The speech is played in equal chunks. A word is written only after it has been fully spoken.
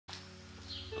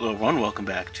Hello everyone, welcome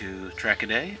back to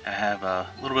Trek-A-Day. I have a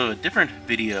little bit of a different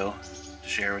video to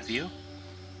share with you.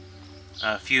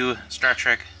 A few Star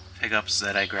Trek pickups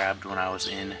that I grabbed when I was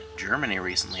in Germany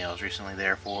recently. I was recently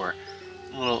there for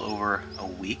a little over a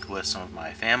week with some of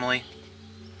my family.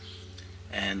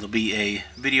 And there'll be a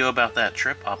video about that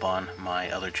trip up on my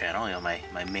other channel.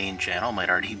 My main channel might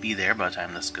already be there by the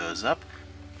time this goes up.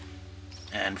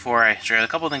 And before I share a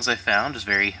couple of things I found, just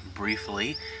very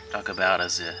briefly talk about,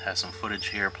 as it has some footage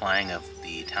here playing of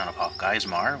the town of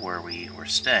Hofgeismar, where we were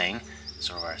staying,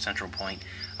 sort of our central point.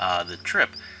 The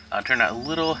trip turned out a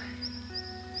little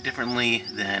differently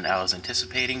than I was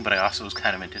anticipating, but I also was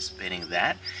kind of anticipating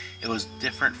that. It was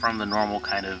different from the normal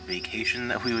kind of vacation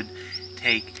that we would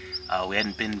take. We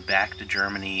hadn't been back to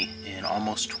Germany in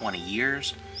almost 20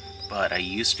 years. But I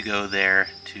used to go there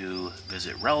to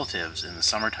visit relatives in the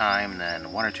summertime, and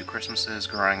then 1 or 2 Christmases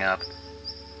growing up.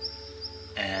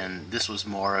 And this was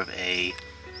more of a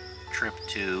trip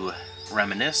to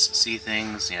reminisce, see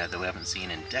things that we haven't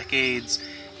seen in decades,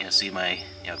 see my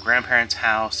grandparents'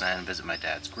 house and visit my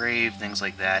dad's grave, things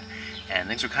like that. And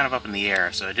things were kind of up in the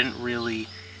air, so I didn't really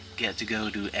get to go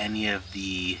to any of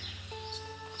the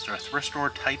sort of thrift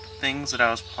store type things that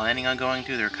I was planning on going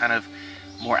to. They're kind of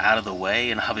more out of the way,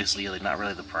 and obviously not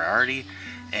really the priority.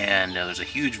 And there's a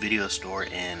huge video store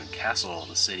in Kassel,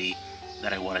 the city,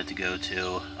 that I wanted to go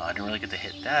to. I didn't really get to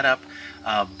hit that up,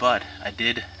 but I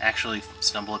did actually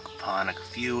stumble upon a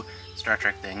few Star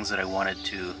Trek things that I wanted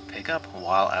to pick up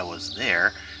while I was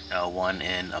there, one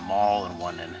in a mall and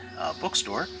one in a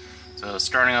bookstore. So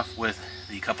starting off with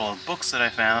the couple of books that I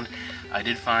found, I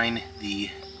did find the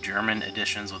German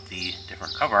editions with the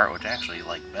different cover art, which I actually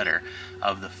like better,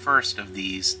 of the first of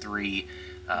these three,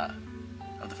 of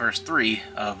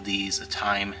these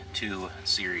Time 2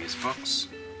 series books.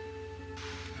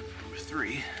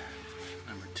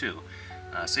 Number two.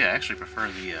 So yeah, I actually prefer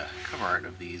the cover art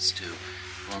of these to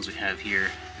the ones we have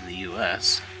here in the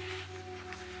US.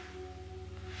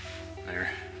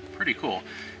 They're pretty cool.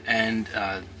 And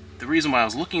the reason why I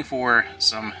was looking for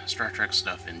some Star Trek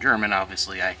stuff in German,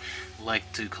 obviously I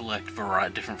like to collect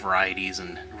different varieties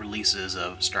and releases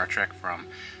of Star Trek from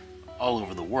all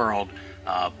over the world,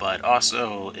 but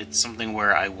also it's something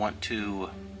where I want to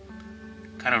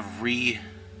kind of reattach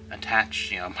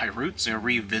my roots,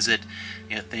 revisit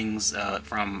things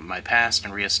from my past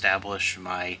and reestablish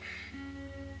my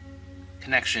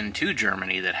connection to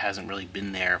Germany that hasn't really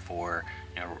been there for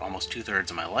almost 2/3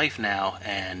 of my life now,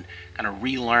 and kind of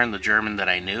relearn the German that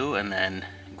I knew and then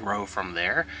grow from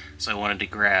there. So I wanted to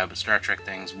grab Star Trek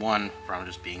things, one, from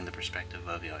just being the perspective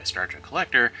of a Star Trek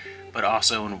collector, but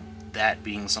also in that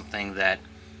being something that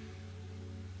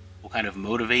will kind of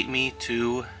motivate me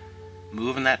to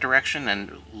move in that direction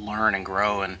and learn and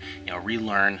grow and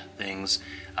relearn things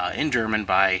in German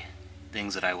by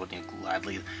things that I would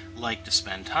gladly like to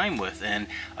spend time with. And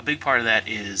a big part of that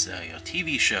is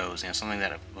TV shows, something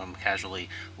that I'm casually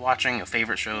watching,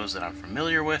 favorite shows that I'm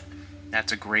familiar with.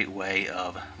 That's a great way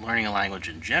of learning a language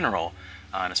in general,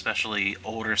 and especially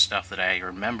older stuff that I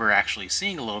remember actually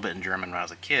seeing a little bit in German when I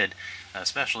was a kid,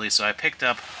 especially. So I picked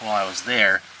up, while I was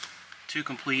there, 2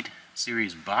 complete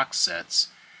series box sets,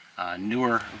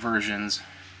 newer versions,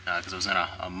 because it was in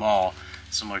a mall,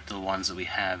 similar to the ones that we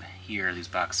have here, these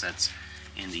box sets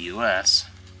in the US,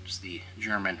 just the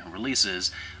German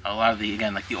releases. A lot of the,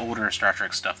 again, like the older Star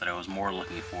Trek stuff that I was more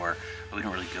looking for, but we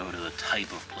don't really go to the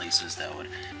type of places that would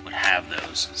have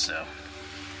those. So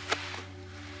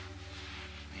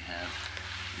we have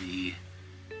the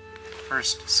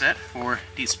first set for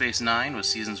Deep Space Nine with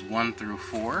seasons 1 through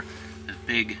 4. The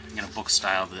big book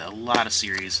style that a lot of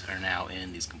series are now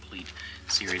in, these complete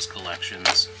series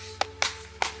collections.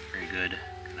 Very good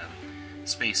kind of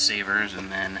space savers.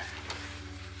 And then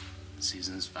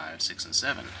seasons 5, 6, and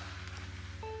 7.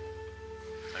 So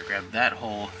I grabbed that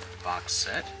whole box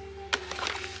set.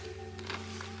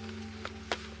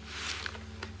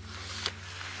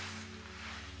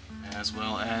 As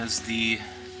well as the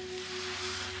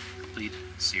complete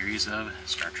series of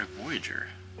Star Trek Voyager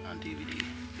on DVD.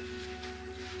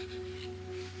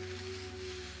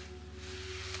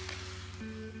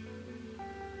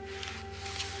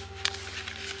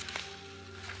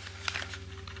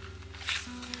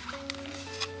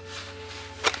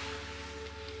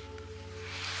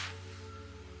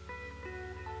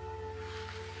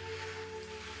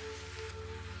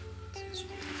 Season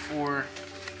 4.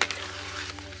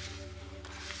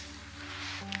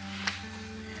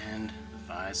 And the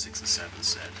 5, 6, and 7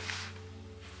 set.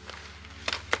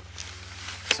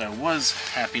 So I was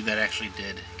happy that I actually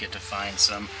did get to find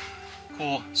some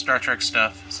cool Star Trek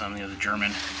stuff, some of the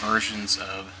German versions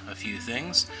of a few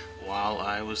things. while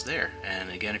I was there.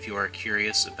 And again, if you are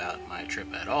curious about my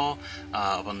trip at all,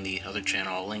 up on the other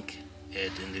channel, I'll link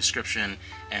it in the description,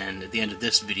 and at the end of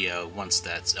this video, once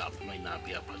that's up. It might not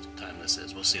be up at the time this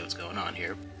is. We'll see what's going on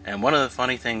here. And one of the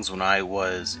funny things when I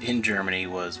was in Germany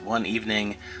was one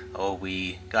evening,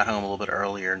 we got home a little bit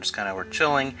earlier and just kind of were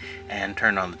chilling and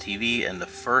turned on the TV, and the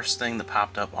first thing that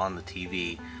popped up on the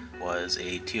TV was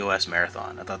a TOS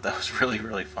marathon. I thought that was really,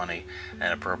 really funny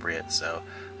and appropriate. So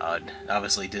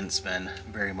obviously didn't spend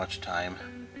very much time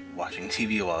watching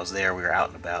TV while I was there. We were out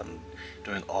and about and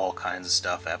doing all kinds of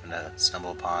stuff. I happened to stumble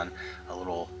upon a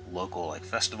little local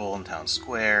festival in town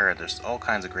square. There's all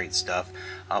kinds of great stuff.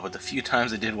 But the few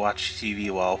times I did watch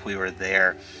TV while we were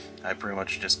there, I pretty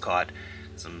much just caught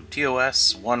some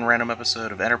TOS, one random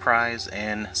episode of Enterprise,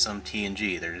 and some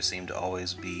TNG. There just seemed to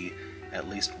always be at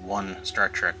least one Star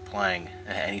Trek playing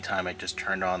anytime I just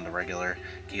turned on the regular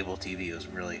cable TV. It was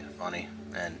really funny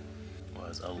and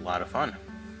was a lot of fun.